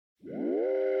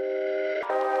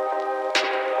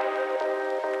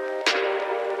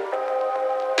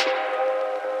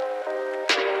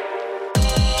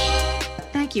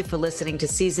thank you for listening to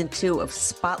Season 2 of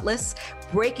Spotless,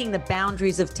 Breaking the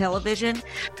Boundaries of Television.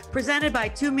 Presented by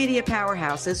two media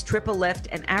powerhouses, Triple Lift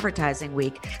and Advertising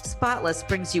Week, Spotless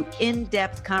brings you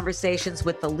in-depth conversations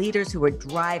with the leaders who are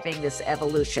driving this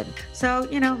evolution. So,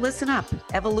 listen up.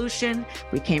 Evolution,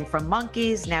 we came from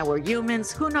monkeys, now we're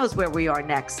humans. Who knows where we are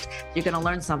next? You're going to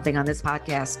learn something on this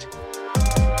podcast.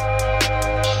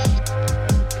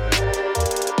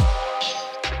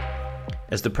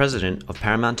 As the president of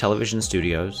Paramount Television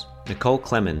Studios, Nicole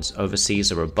Clemens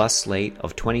oversees a robust slate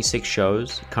of 26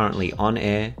 shows currently on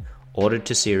air, ordered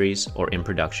to series, or in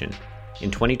production.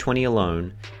 In 2020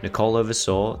 alone, Nicole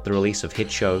oversaw the release of hit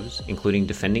shows including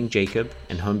Defending Jacob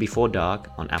and Home Before Dark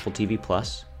on Apple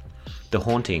TV+, The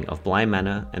Haunting of Bly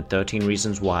Manor and 13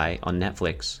 Reasons Why on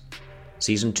Netflix,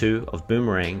 Season 2 of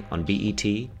Boomerang on BET,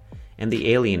 and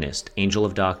The Alienist Angel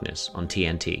of Darkness on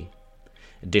TNT.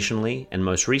 Additionally, and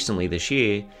most recently this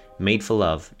year, Made for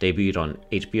Love debuted on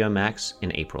HBO Max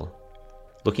in April.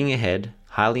 Looking ahead,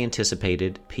 highly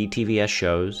anticipated PTVS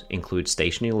shows include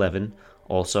Station 11,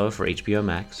 also for HBO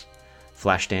Max,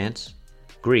 Flashdance,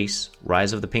 Grease,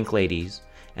 Rise of the Pink Ladies,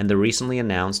 and the recently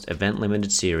announced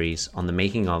event-limited series on the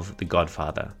making of The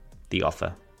Godfather, The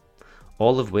Offer,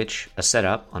 all of which are set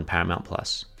up on Paramount+.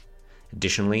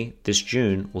 Additionally, this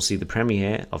June will see the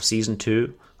premiere of Season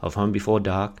 2 of Home Before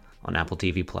Dark on Apple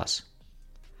TV+.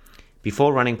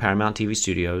 Before running Paramount TV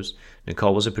Studios,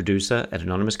 Nicole was a producer at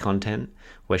Anonymous Content,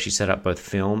 where she set up both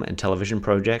film and television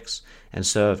projects and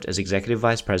served as Executive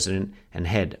Vice President and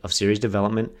Head of Series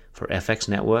Development for FX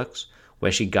Networks,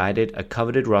 where she guided a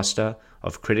coveted roster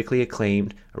of critically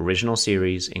acclaimed original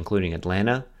series including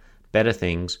Atlanta, Better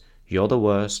Things, You're the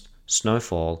Worst,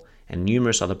 Snowfall, and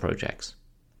numerous other projects.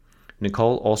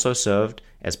 Nicole also served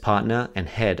as partner and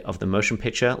head of the Motion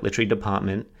Picture Literary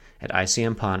Department at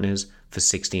ICM Partners for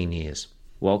 16 years.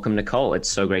 Welcome, Nicole. It's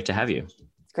so great to have you.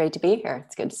 It's great to be here.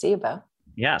 It's good to see you, Bo.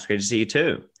 Yeah, it's great to see you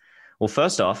too. Well,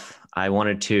 first off, I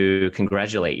wanted to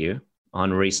congratulate you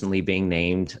on recently being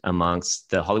named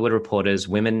amongst the Hollywood Reporter's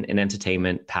Women in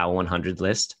Entertainment Power 100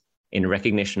 list in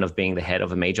recognition of being the head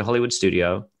of a major Hollywood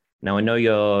studio. Now, I know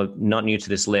you're not new to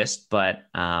this list, but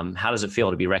how does it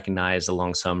feel to be recognized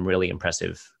along some really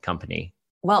impressive company?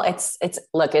 Well,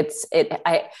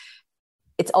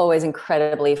 it's always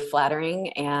incredibly flattering,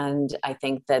 and I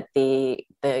think that the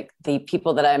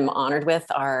people that I'm honored with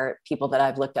are people that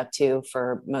I've looked up to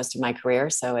for most of my career.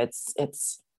 So it's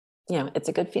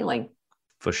a good feeling.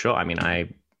 For sure. I mean, I,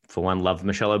 for one, love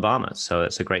Michelle Obama, so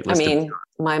it's a great list.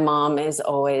 My mom is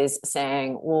always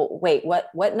saying, well, wait,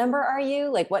 what number are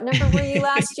you? Like, what number were you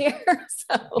last year?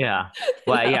 Yeah.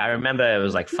 Well, yeah, I remember it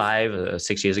was like 5 or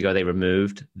 6 years ago, they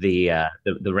removed the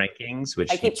rankings,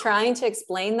 which I keep trying to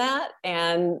explain that,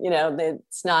 and,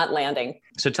 it's not landing.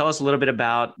 So tell us a little bit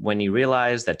about when you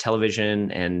realized that television,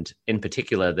 and in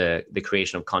particular, the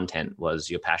creation of content,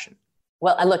 was your passion.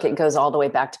 Well, it goes all the way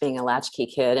back to being a latchkey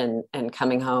kid and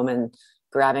coming home and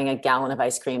grabbing a gallon of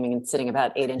ice cream and sitting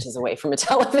about 8 inches away from a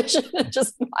television and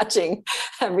just watching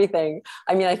everything.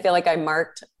 I mean, I feel like I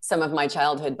marked some of my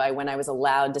childhood by when I was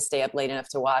allowed to stay up late enough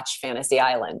to watch Fantasy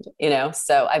Island,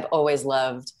 So I've always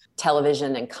loved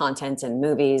television and content and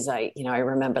movies. I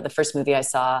remember the first movie I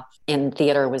saw in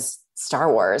theater was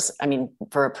Star Wars. I mean,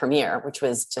 for a premiere, which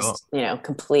was just,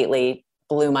 completely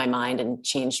blew my mind and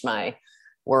changed my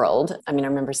world. I mean, I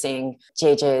remember seeing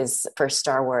JJ's first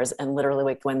Star Wars and literally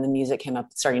like when the music came up,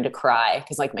 starting to cry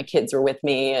because like my kids were with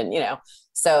me, and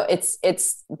so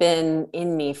it's been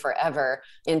in me forever.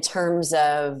 In terms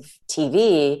of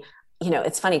TV,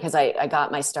 it's funny because I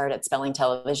got my start at Spelling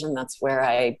Television. That's where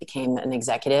I became an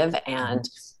executive, and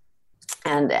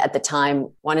at the time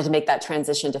wanted to make that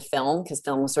transition to film because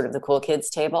film was sort of the cool kids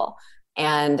table,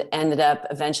 and ended up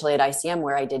eventually at ICM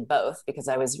where I did both because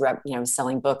I was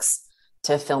selling books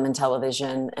to film and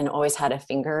television and always had a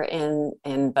finger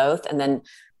in both. And then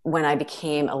when I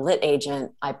became a lit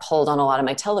agent, I pulled on a lot of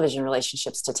my television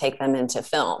relationships to take them into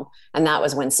film. And that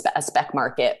was when a spec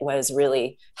market was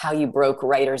really how you broke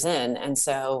writers in. And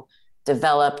so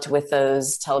developed with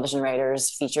those television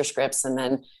writers, feature scripts.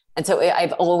 And so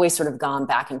I've always sort of gone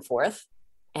back and forth.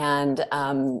 And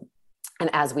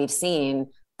as we've seen,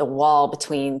 the wall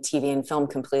between TV and film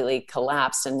completely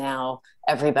collapsed. And now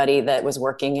everybody that was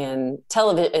working in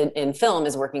film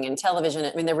is working in television.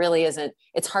 I mean, there really isn't,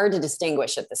 it's hard to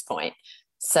distinguish at this point.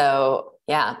 So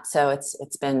yeah, so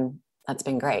that's been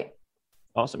great.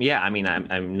 Awesome. Yeah. I mean,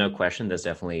 I'm no question. There's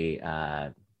definitely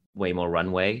way more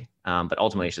runway, but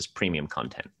ultimately it's just premium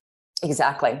content.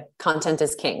 Exactly. Content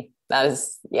is king. That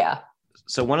is, yeah.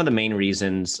 So one of the main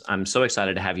reasons I'm so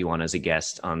excited to have you on as a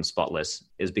guest on Spotless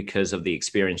is because of the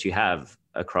experience you have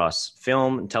across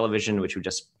film and television, which we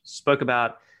just spoke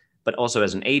about, but also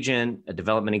as an agent, a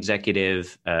development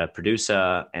executive, a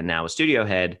producer, and now a studio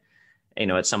head,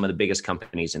 at some of the biggest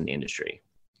companies in the industry.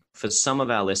 For some of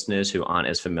our listeners who aren't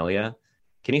as familiar,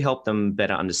 can you help them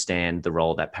better understand the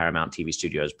role that Paramount TV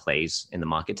Studios plays in the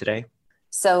market today?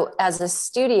 So as a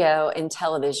studio in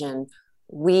television,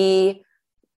 we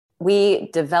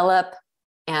develop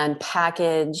and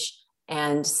package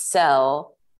and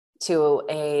sell to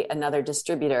another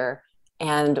distributor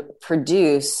and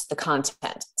produce the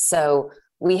content. So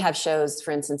we have shows, for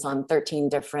instance, on 13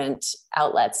 different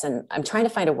outlets, and I'm trying to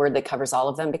find a word that covers all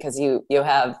of them, because you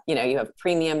have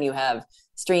premium, you have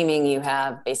streaming, you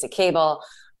have basic cable.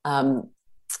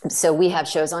 So we have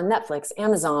shows on Netflix,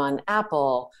 Amazon,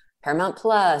 Apple, Paramount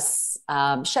Plus,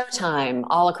 Showtime,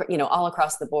 all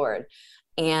across the board.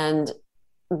 And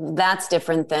that's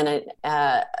different than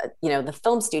the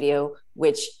film studio,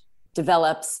 which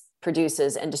develops,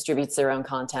 produces, and distributes their own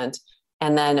content.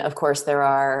 And then, of course, there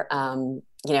are,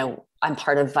 I'm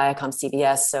part of Viacom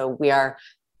CBS, so we are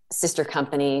sister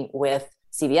company with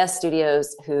CBS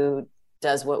Studios, who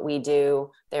does what we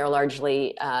do. They are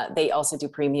largely, they also do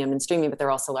premium and streaming, but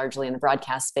they're also largely in the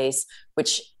broadcast space,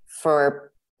 which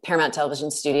for Paramount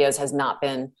Television Studios has not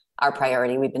been our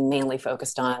priority. We've been mainly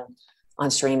focused on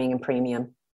streaming and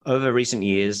premium. Over recent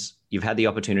years, you've had the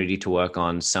opportunity to work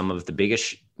on some of the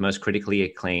biggest, most critically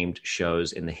acclaimed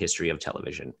shows in the history of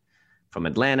television, from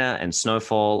Atlanta and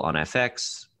Snowfall on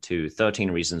FX to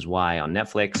 13 Reasons Why on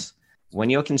Netflix.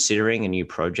 When you're considering a new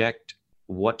project,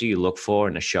 what do you look for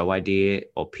in a show idea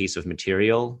or piece of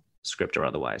material, script or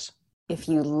otherwise? If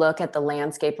you look at the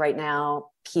landscape right now,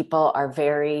 people are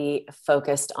very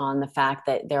focused on the fact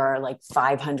that there are like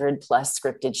 500 plus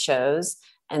scripted shows.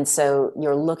 And so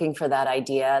you're looking for that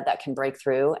idea that can break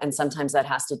through. And sometimes that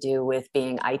has to do with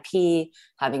being IP,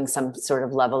 having some sort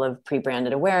of level of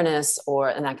pre-branded awareness,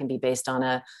 and that can be based on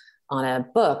a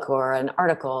book or an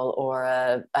article or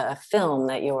a film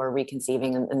that you're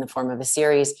reconceiving in the form of a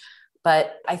series.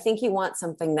 But I think you want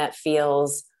something that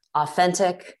feels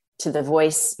authentic to the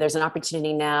voice. There's an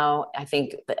opportunity now, I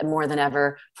think more than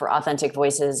ever, for authentic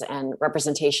voices and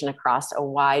representation across a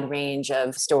wide range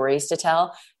of stories to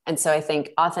tell. And so I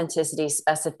think authenticity,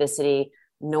 specificity,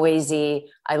 noisy.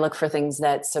 I look for things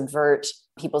that subvert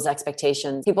people's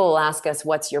expectations. People will ask us,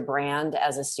 what's your brand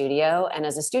as a studio? And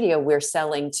as a studio, we're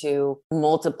selling to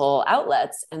multiple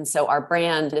outlets. And so our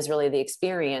brand is really the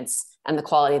experience and the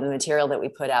quality of the material that we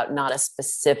put out, not a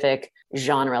specific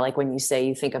genre. Like when you say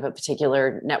you think of a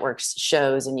particular network's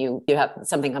shows and you have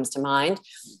something comes to mind.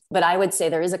 But I would say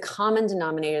there is a common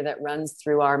denominator that runs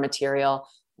through our material,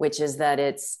 which is that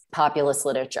it's populist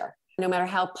literature. No matter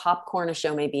how popcorn a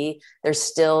show may be, there's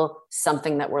still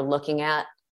something that we're looking at,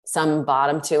 some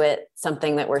bottom to it,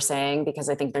 something that we're saying, because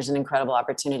I think there's an incredible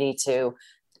opportunity to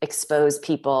expose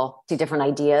people to different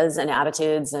ideas and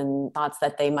attitudes and thoughts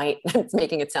that they might, it's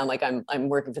making it sound like I'm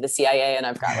working for the CIA and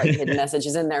I've got like hidden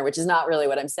messages in there, which is not really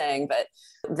what I'm saying, but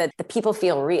that the people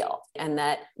feel real and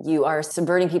that you are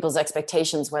subverting people's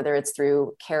expectations, whether it's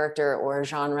through character or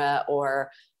genre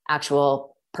or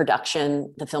actual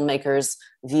production, the filmmaker's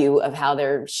view of how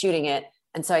they're shooting it.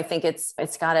 And so I think it's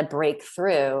got to break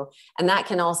through. And that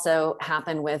can also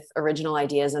happen with original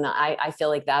ideas. And I feel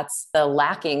like that's the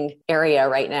lacking area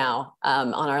right now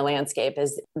on our landscape.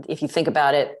 Is if you think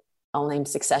about it, I'll name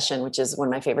Succession, which is one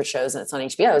of my favorite shows, and it's on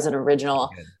HBO, is an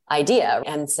original idea.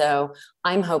 And so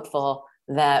I'm hopeful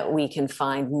that we can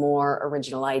find more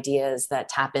original ideas that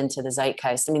tap into the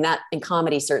zeitgeist. I mean, that in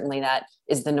comedy, certainly that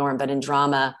is the norm, but in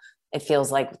drama, it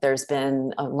feels like there's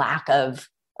been a lack of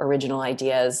original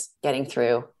ideas getting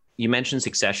through. You mentioned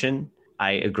Succession.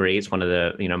 I agree. It's one of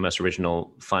the most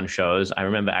original, fun shows. I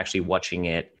remember actually watching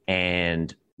it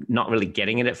and not really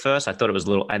getting it at first. I thought it was a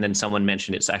little, and then someone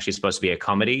mentioned it's actually supposed to be a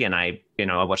comedy. And I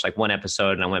watched like one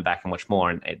episode and I went back and watched more.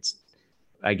 And it's,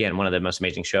 again, one of the most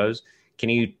amazing shows. Can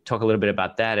you talk a little bit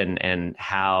about that and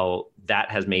how that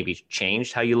has maybe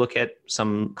changed how you look at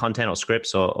some content or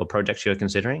scripts or projects you're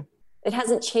considering? It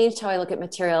hasn't changed how I look at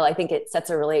material. I think it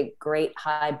sets a really great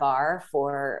high bar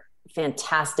for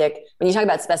fantastic. When you talk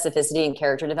about specificity and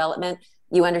character development,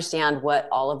 you understand what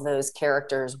all of those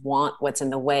characters want, what's in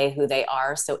the way, who they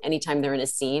are. So anytime they're in a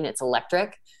scene, it's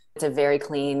electric. It's a very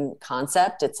clean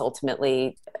concept. It's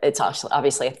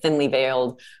obviously a thinly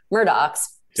veiled Murdochs.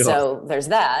 Sure. So there's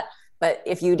that. But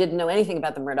if you didn't know anything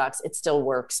about the Murdochs, it still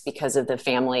works because of the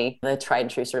tried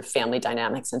and true sort of family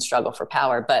dynamics and struggle for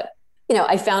power. But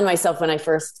I found myself when I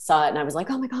first saw it and I was like,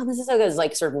 oh my God, this is so good. It's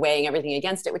like sort of weighing everything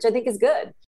against it, which I think is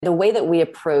good. The way that we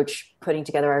approach putting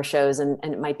together our shows, and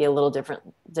it might be a little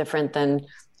different than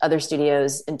other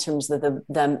studios in terms of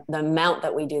the amount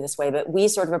that we do this way, but we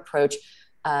sort of approach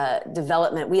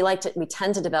development. We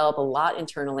tend to develop a lot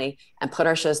internally and put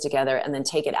our shows together and then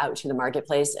take it out to the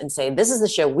marketplace and say, this is the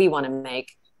show we want to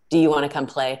make. Do you want to come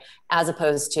play? As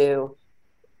opposed to,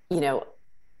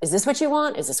 is this what you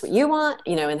want? Is this what you want?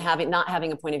 And not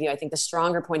having a point of view. I think the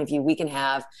stronger point of view we can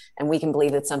have, and we can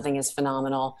believe that something is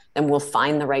phenomenal, then we'll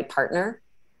find the right partner.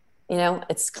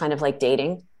 It's kind of like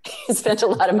dating. I spent a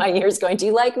lot of my years going, do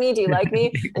you like me? Do you like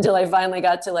me? Until I finally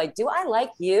got to like, do I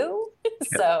like you?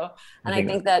 I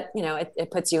think that,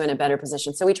 it puts you in a better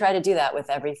position. So we try to do that with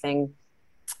everything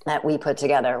that we put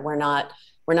together. We're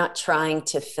not trying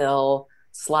to fill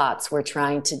slots. We're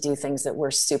trying to do things that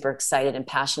we're super excited and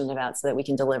passionate about so that we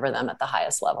can deliver them at the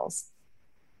highest levels.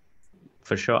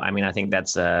 For sure. I mean, I think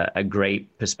that's a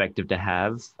great perspective to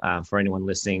have for anyone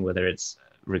listening, whether it's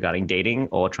regarding dating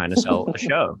or trying to sell a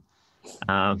show.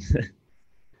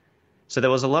 So there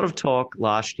was a lot of talk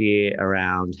last year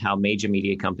around how major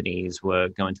media companies were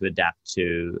going to adapt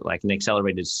to like an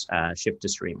accelerated shift to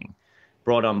streaming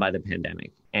brought on by the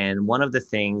pandemic. And one of the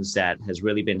things that has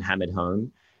really been hammered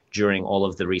home during all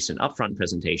of the recent upfront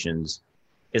presentations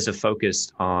is a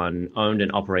focus on owned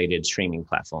and operated streaming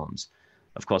platforms.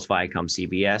 Of course, Viacom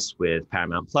CBS with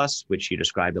Paramount Plus, which you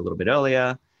described a little bit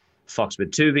earlier, Fox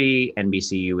with Tubi,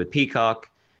 NBCU with Peacock.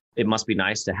 It must be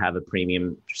nice to have a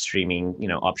premium streaming,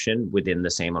 option within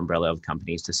the same umbrella of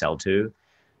companies to sell to.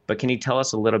 But can you tell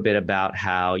us a little bit about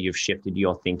how you've shifted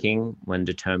your thinking when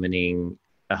determining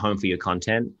a home for your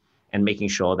content and making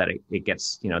sure that it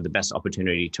gets, the best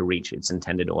opportunity to reach its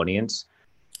intended audience?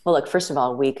 Well, look, first of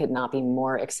all, we could not be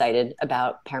more excited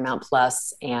about Paramount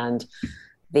Plus and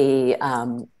the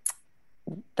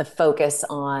focus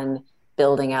on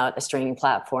building out a streaming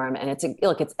platform. And it's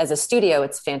as a studio,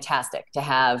 it's fantastic to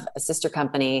have a sister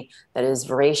company that is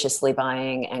voraciously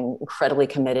buying and incredibly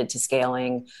committed to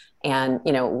scaling. And,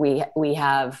 we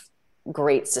have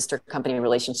great sister company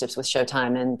relationships with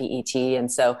Showtime and BET.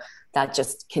 And so that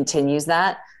just continues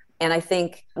that. And I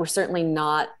think we're certainly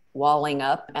not walling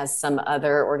up as some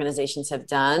other organizations have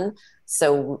done.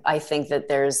 So I think that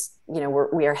there's,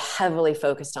 we are heavily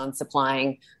focused on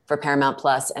supplying for Paramount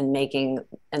Plus and making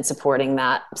and supporting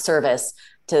that service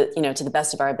to the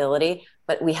best of our ability.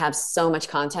 But we have so much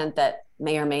content that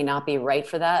may or may not be right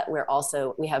for that.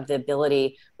 We have the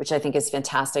ability, which I think is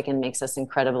fantastic and makes us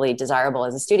incredibly desirable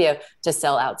as a studio, to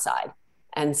sell outside.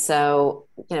 And so,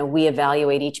 we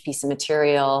evaluate each piece of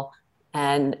material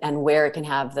and where it can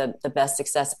have the best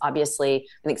success. Obviously,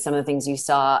 I think some of the things you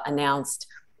saw announced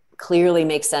clearly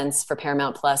make sense for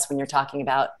Paramount Plus when you're talking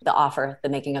about The Offer, the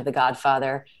making of The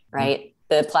Godfather, right?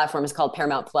 Mm-hmm. The platform is called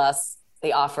Paramount Plus,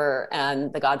 The Offer,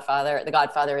 and The Godfather. The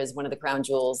Godfather is one of the crown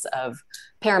jewels of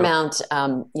Paramount.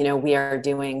 We are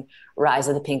doing Rise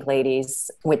of the Pink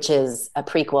Ladies, which is a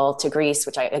prequel to Grease,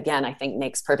 which I think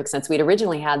makes perfect sense. We'd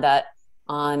originally had that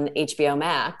on HBO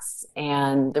Max,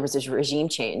 and there was this regime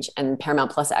change, and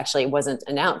Paramount Plus actually wasn't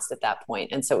announced at that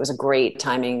point. And so it was a great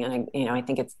timing. And I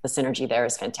think the synergy there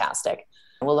is fantastic.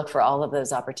 We'll look for all of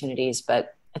those opportunities,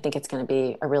 but I think it's going to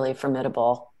be a really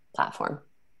formidable platform.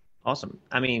 Awesome.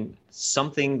 I mean,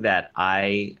 something that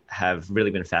I have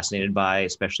really been fascinated by,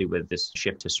 especially with this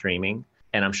shift to streaming,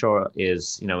 and I'm sure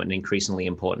is, an increasingly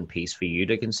important piece for you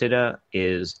to consider,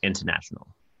 is international.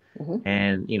 Mm-hmm.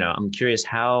 And, I'm curious,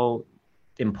 how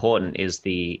important is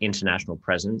the international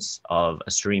presence of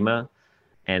a streamer,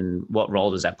 and what role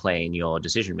does that play in your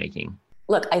decision making?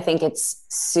 Look, I think it's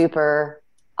super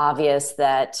obvious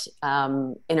that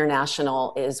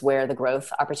international is where the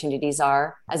growth opportunities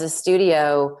are. As a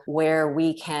studio, where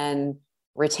we can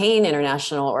retain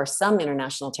international or some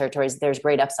international territories, there's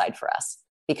great upside for us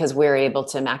because we're able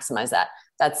to maximize that.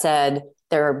 That said,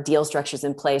 there are deal structures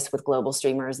in place with global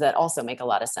streamers that also make a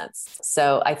lot of sense.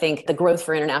 So I think the growth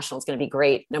for international is going to be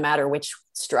great no matter which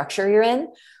structure you're in.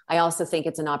 I also think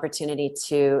it's an opportunity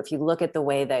to, if you look at the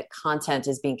way that content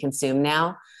is being consumed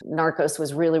now, Narcos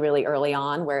was really, really early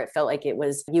on where it felt like it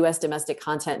was US domestic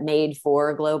content made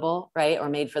for global, right? Or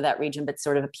made for that region, but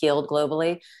sort of appealed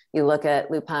globally. You look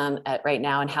at Lupin right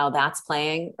now and how that's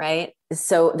playing, right?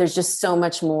 So there's just so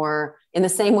much more. In the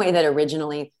same way that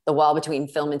originally the wall between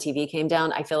film and TV came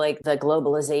down, I feel like the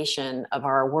globalization of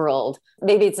our world,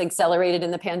 maybe it's accelerated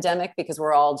in the pandemic because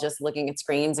we're all just looking at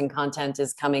screens and content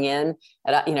is coming in.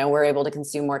 We're able to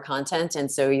consume more content.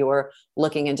 And so you're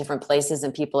looking in different places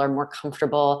and people are more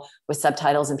comfortable with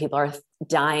subtitles and people are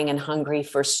dying and hungry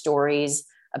for stories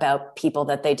about people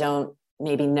that they don't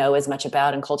maybe know as much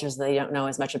about and cultures that they don't know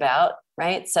as much about,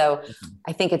 right? So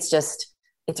I think it's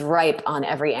ripe on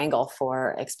every angle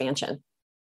for expansion.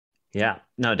 Yeah,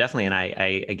 no, definitely. And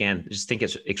I again, just think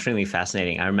it's extremely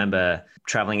fascinating. I remember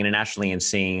traveling internationally and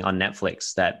seeing on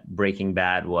Netflix that Breaking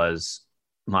Bad was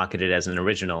marketed as an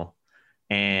original.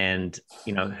 And,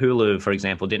 Hulu, for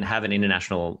example, didn't have an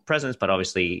international presence, but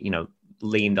obviously,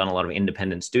 leaned on a lot of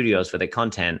independent studios for their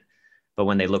content. But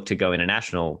when they looked to go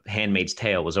international, Handmaid's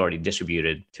Tale was already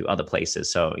distributed to other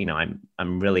places. So,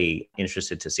 I'm really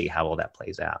interested to see how all that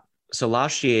plays out. So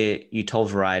last year, you told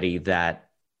Variety that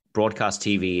broadcast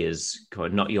TV is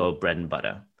not your bread and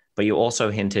butter, but you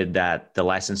also hinted that the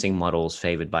licensing models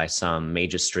favored by some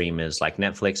major streamers like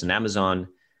Netflix and Amazon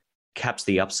caps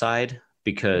the upside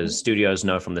because studios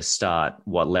know from the start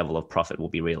what level of profit will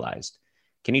be realized.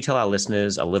 Can you tell our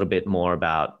listeners a little bit more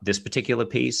about this particular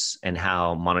piece and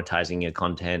how monetizing your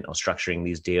content or structuring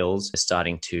these deals is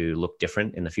starting to look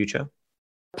different in the future?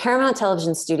 Paramount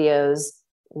Television Studios,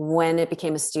 when it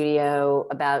became a studio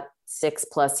about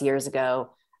 6+ years ago,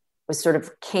 was sort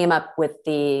of came up with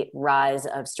the rise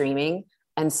of streaming.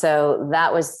 And so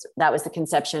that was the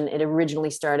conception. It originally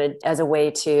started as a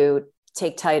way to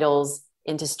take titles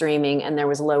into streaming, and there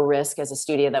was low risk as a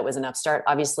studio that was an upstart.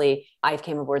 Obviously, I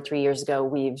came aboard 3 years ago.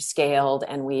 We've scaled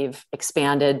and we've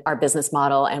expanded our business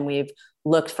model, and we've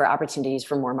looked for opportunities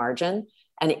for more margin.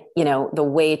 And, the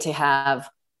way to have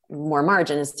more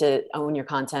margin is to own your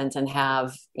content and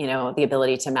have, the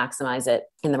ability to maximize it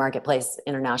in the marketplace,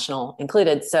 international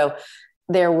included. So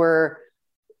there were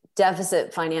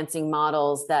deficit financing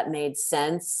models that made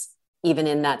sense even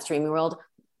in that streaming world.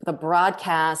 The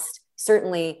broadcast,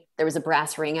 certainly there was a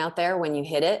brass ring out there when you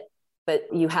hit it, but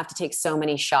you have to take so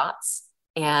many shots.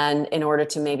 And in order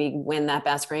to maybe win that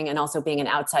brass ring, and also being an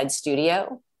outside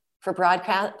studio for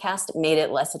broadcast made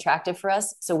it less attractive for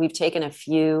us. So we've taken a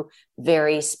few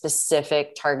very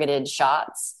specific targeted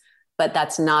shots, but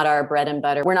that's not our bread and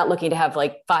butter. We're not looking to have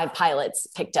like 5 pilots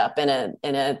picked up in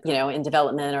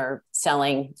development or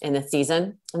selling in a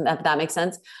season. And that makes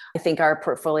sense. I think our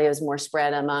portfolio is more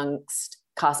spread amongst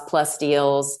cost plus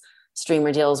deals,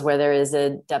 streamer deals where there is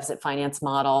a deficit finance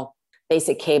model,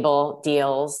 basic cable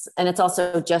deals. And it's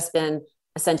also just been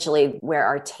essentially where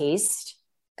our taste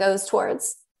goes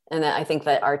towards. And I think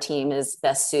that our team is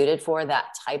best suited for that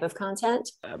type of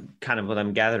content. Kind of what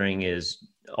I'm gathering is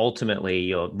ultimately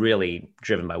you're really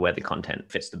driven by where the content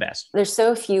fits the best. There's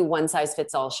so few one size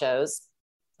fits all shows.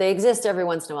 They exist every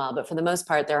once in a while, but for the most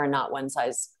part, there are not one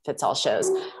size fits all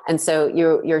shows. And so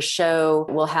your show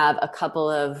will have a couple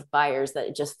of buyers that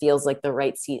it just feels like the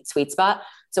right sweet spot.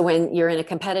 So when you're in a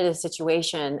competitive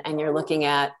situation and you're looking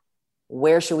at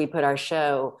where should we put our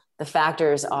show, the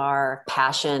factors are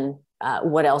passion,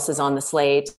 what else is on the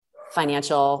slate,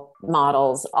 financial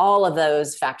models, all of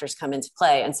those factors come into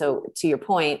play. And so to your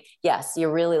point, yes,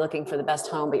 you're really looking for the best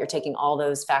home, but you're taking all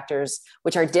those factors,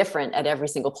 which are different at every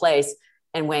single place,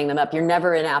 and weighing them up. You're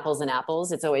never in apples and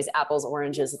apples. It's always apples,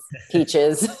 oranges,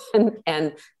 peaches,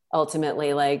 and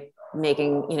ultimately like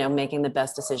making the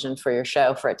best decision for your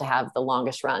show for it to have the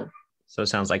longest run. So it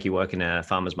sounds like you work in a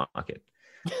farmer's market.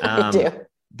 I do.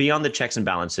 Beyond the checks and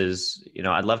balances,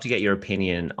 I'd love to get your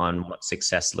opinion on what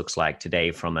success looks like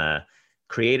today from a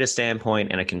creator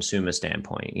standpoint and a consumer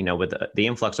standpoint. With the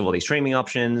influx of all these streaming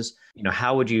options,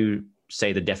 how would you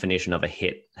say the definition of a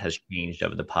hit has changed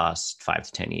over the past 5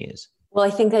 to 10 years? Well, I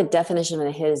think the definition of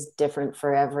a hit is different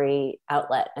for every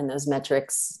outlet, and those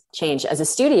metrics change. As a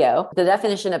studio, the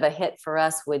definition of a hit for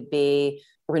us would be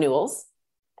renewals.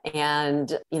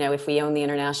 And, if we own the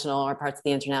international or parts of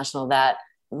the international, that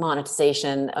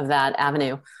monetization of that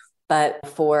avenue. But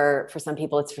for some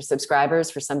people, it's for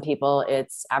subscribers. For some people,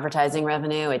 it's advertising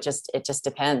revenue. It just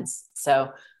depends.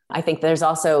 So I think there's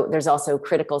also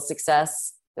critical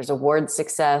success. There's award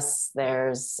success.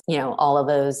 There's, all of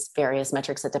those various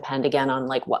metrics that depend again on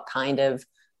like what kind of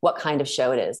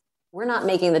show it is. We're not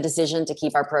making the decision to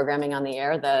keep our programming on the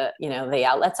air. The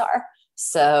outlets are.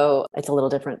 So it's a little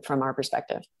different from our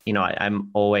perspective. I'm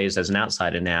always, as an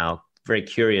outsider now, very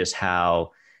curious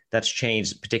how that's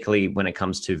changed, particularly when it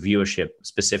comes to viewership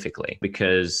specifically,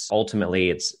 because ultimately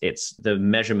it's the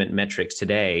measurement metrics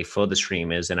today for the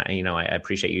streamers. And I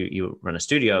appreciate you run a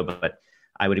studio, but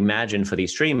I would imagine for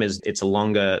these streamers, it's a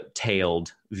longer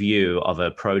tailed view of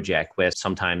a project where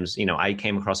sometimes, I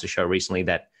came across a show recently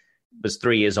that was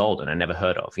 3 years old and I never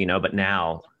heard of, but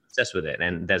now I'm obsessed with it.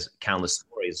 And there's countless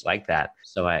stories like that.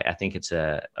 So I think it's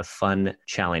a fun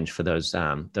challenge for those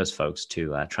folks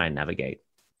to try and navigate.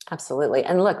 Absolutely.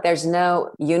 And look, there's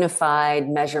no unified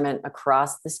measurement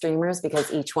across the streamers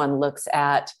because each one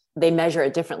they measure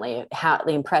it differently. How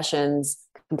the impressions,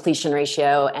 completion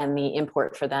ratio, and the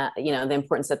import for that, the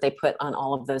importance that they put on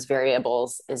all of those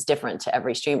variables is different to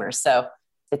every streamer. So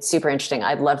it's super interesting.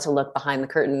 I'd love to look behind the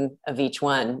curtain of each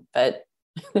one, but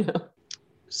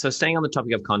So staying on the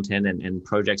topic of content and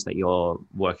projects that you're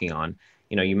working on,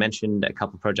 you mentioned a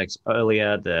couple of projects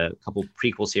earlier, the couple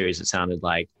prequel series, it sounded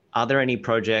like. Are there any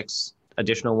projects,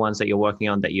 additional ones that you're working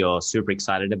on that you're super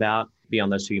excited about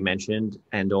beyond those two you mentioned?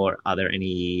 And or are there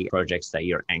any projects that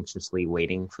you're anxiously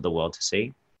waiting for the world to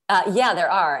see? Yeah, there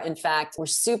are. In fact, we're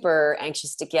super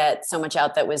anxious to get so much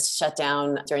out that was shut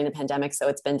down during the pandemic, so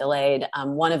it's been delayed.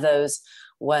 One of those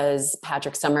was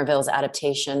Patrick Somerville's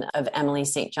adaptation of Emily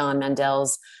St. John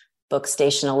Mandel's book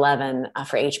Station 11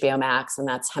 for HBO Max, and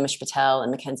that's Hamish Patel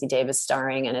and Mackenzie Davis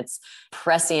starring, and it's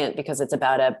prescient because it's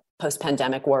about a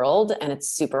post-pandemic world, and it's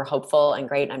super hopeful and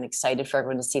great. I'm excited for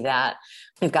everyone to see that.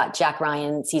 We've got Jack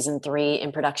Ryan season 3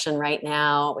 in production right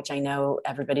now, which I know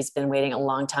everybody's been waiting a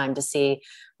long time to see.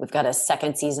 We've got a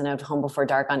second season of Home Before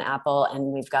Dark on Apple, and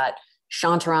we've got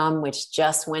Shantaram, which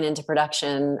just went into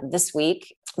production this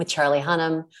week with Charlie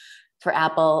Hunnam for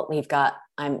Apple. We've got,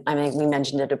 we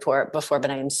mentioned it before,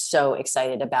 but I am so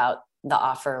excited about The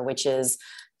Offer, which is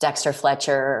Dexter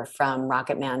Fletcher from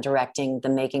Rocket Man directing the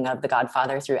making of The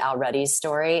Godfather through Al Ruddy's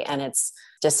story. And it's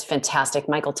just fantastic.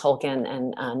 Michael Tolkien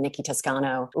and Nikki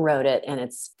Toscano wrote it, and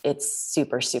it's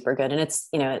super, super good. And it's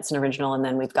an original. And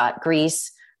then we've got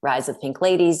Grease, Rise of Pink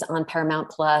Ladies on Paramount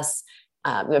Plus.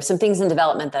 We have some things in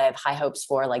development that I have high hopes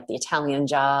for, like The Italian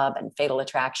Job and Fatal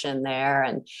Attraction there,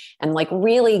 and like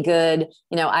really good.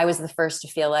 I was the first to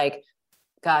feel like,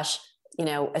 gosh,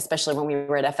 especially when we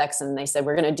were at FX and they said,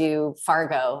 we're going to do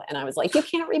Fargo. And I was like, you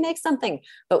can't remake something.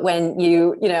 But when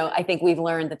I think we've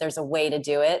learned that there's a way to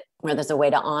do it, where there's a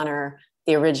way to honor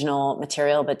the original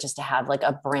material, but just to have like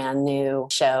a brand new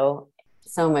show.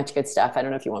 So much good stuff. I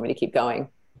don't know if you want me to keep going.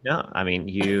 No, I mean,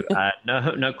 you,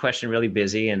 no question, really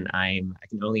busy. And I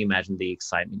can only imagine the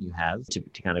excitement you have to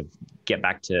kind of get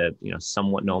back to,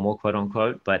 somewhat normal, quote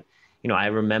unquote. But, I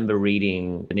remember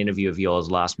reading an interview of yours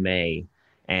last May.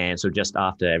 And so just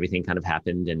after everything kind of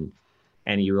happened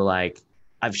and you were like,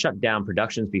 I've shut down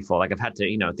productions before. Like I've had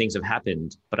to, things have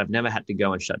happened, but I've never had to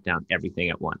go and shut down everything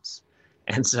at once.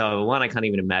 And so I can't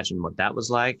even imagine what that was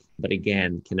like, but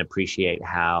again, can appreciate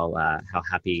how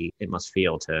happy it must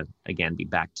feel to, again, be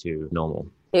back to normal.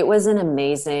 It was an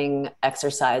amazing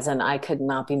exercise, and I could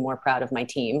not be more proud of my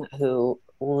team who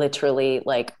literally,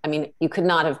 you could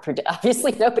not have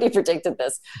obviously nobody predicted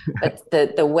this,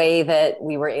 but the way that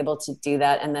we were able to do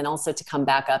that, and then also to come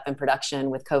back up in production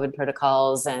with COVID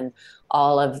protocols and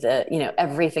all of the,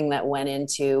 everything that went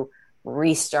into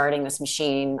restarting this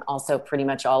machine also pretty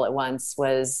much all at once it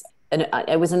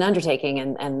was an undertaking,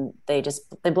 and they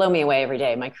blow me away every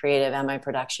day. My creative and my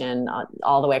production,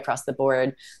 all the way across the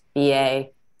board, BA.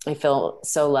 I feel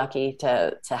so lucky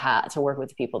to work with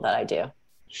the people that I do.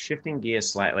 Shifting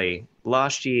gears slightly,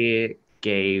 last year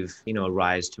gave, a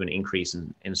rise to an increase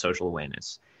in social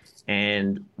awareness.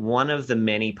 And one of the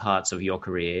many parts of your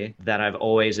career that I've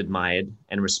always admired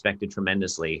and respected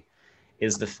tremendously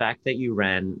is the fact that you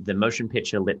ran the motion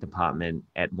picture lit department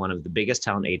at one of the biggest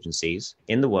talent agencies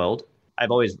in the world. I've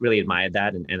always really admired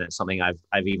that. And it's something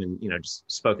I've even, just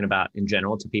spoken about in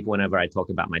general to people whenever I talk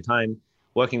about my time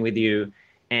working with you.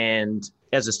 And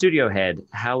as a studio head,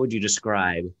 how would you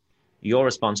describe your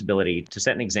responsibility to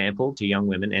set an example to young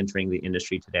women entering the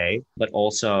industry today, but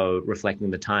also reflecting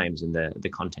the times and the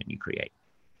content you create?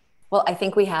 Well, I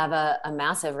think we have a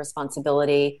massive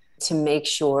responsibility to make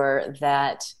sure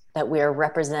that we're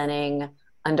representing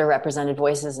underrepresented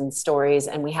voices and stories,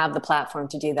 and we have the platform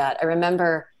to do that. I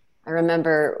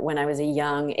remember when I was a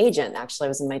young agent, actually I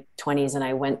was in my 20s, and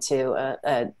I went to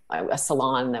a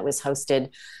salon that was hosted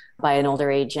by an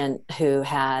older agent who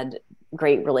had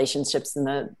great relationships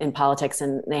in politics.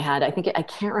 And they had, I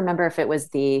can't remember if it was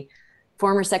the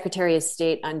former Secretary of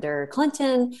State under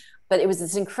Clinton, but it was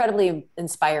this incredibly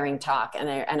inspiring talk. And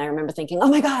I remember thinking, oh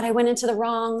my God, I went into the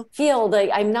wrong field.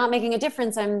 I'm not making a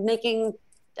difference. I'm making,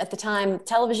 at the time,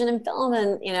 television and film.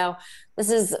 And,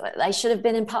 I should have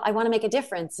been I want to make a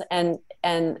difference. And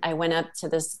I went up to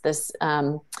this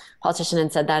politician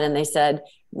and said that, and they said,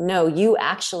 no, you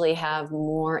actually have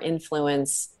more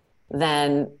influence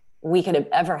than we could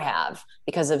ever have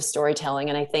because of storytelling.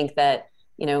 And I think that,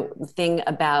 the thing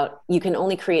about, you can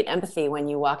only create empathy when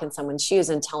you walk in someone's shoes,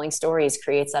 and telling stories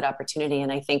creates that opportunity.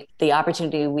 And I think the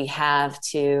opportunity we have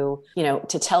to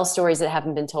tell stories that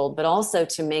haven't been told, but also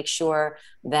to make sure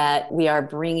that we are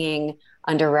bringing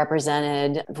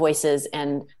underrepresented voices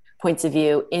and points of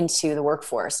view into the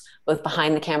workforce, both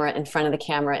behind the camera, in front of the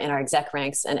camera, in our exec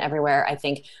ranks, and everywhere, I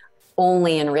think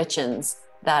only enriches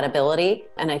that ability.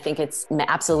 And I think it's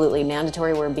absolutely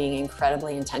mandatory. We're being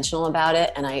incredibly intentional about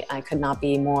it. And I could not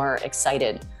be more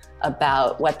excited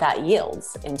about what that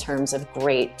yields in terms of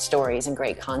great stories and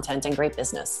great content and great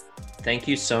business. Thank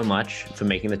you so much for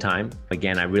making the time.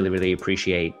 Again, I really, really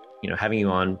appreciate, having you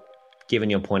on, giving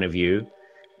your point of view,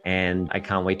 and I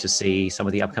can't wait to see some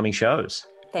of the upcoming shows.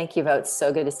 Thank you, Vote.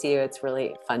 So good to see you. It's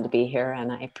really fun to be here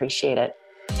and I appreciate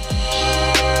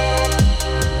it.